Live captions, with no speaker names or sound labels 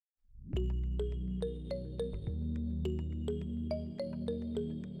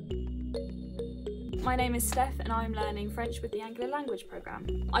my name is Steph and I'm learning French with the Anglia Language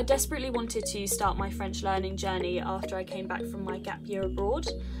Programme. I desperately wanted to start my French learning journey after I came back from my gap year abroad.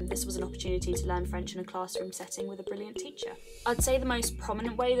 This was an opportunity to learn French in a classroom setting with a brilliant teacher. I'd say the most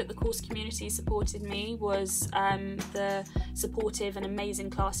prominent way that the course community supported me was the supportive and amazing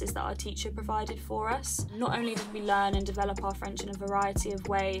classes that our teacher provided for us. Not only did we learn and develop our French in a variety of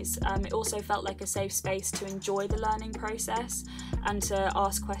ways, it also felt like a safe space to enjoy the learning process and to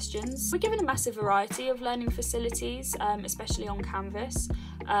ask questions. We're given a massive variety of learning facilities, especially on Canvas,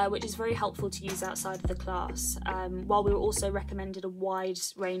 which is very helpful to use outside of the class, while we were also recommended a wide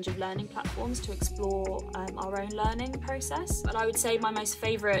range of learning platforms to explore our own learning process. But I would say my most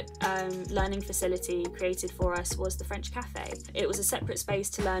favourite learning facility created for us was the French Cafe. It was a separate space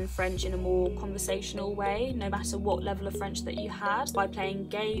to learn French in a more conversational way, no matter what level of French that you had, by playing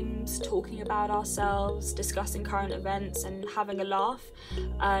games, talking about ourselves, discussing current events and having a laugh,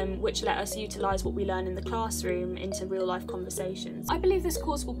 which let us utilise what we learn in the classroom into real-life conversations. I believe this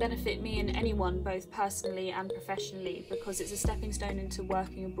course will benefit me and anyone, both personally and professionally, because it's a stepping stone into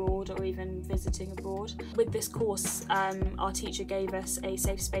working abroad or even visiting abroad. With this course, our teacher gave us a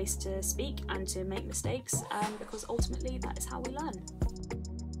safe space to speak and to make mistakes, because ultimately that is how we learn.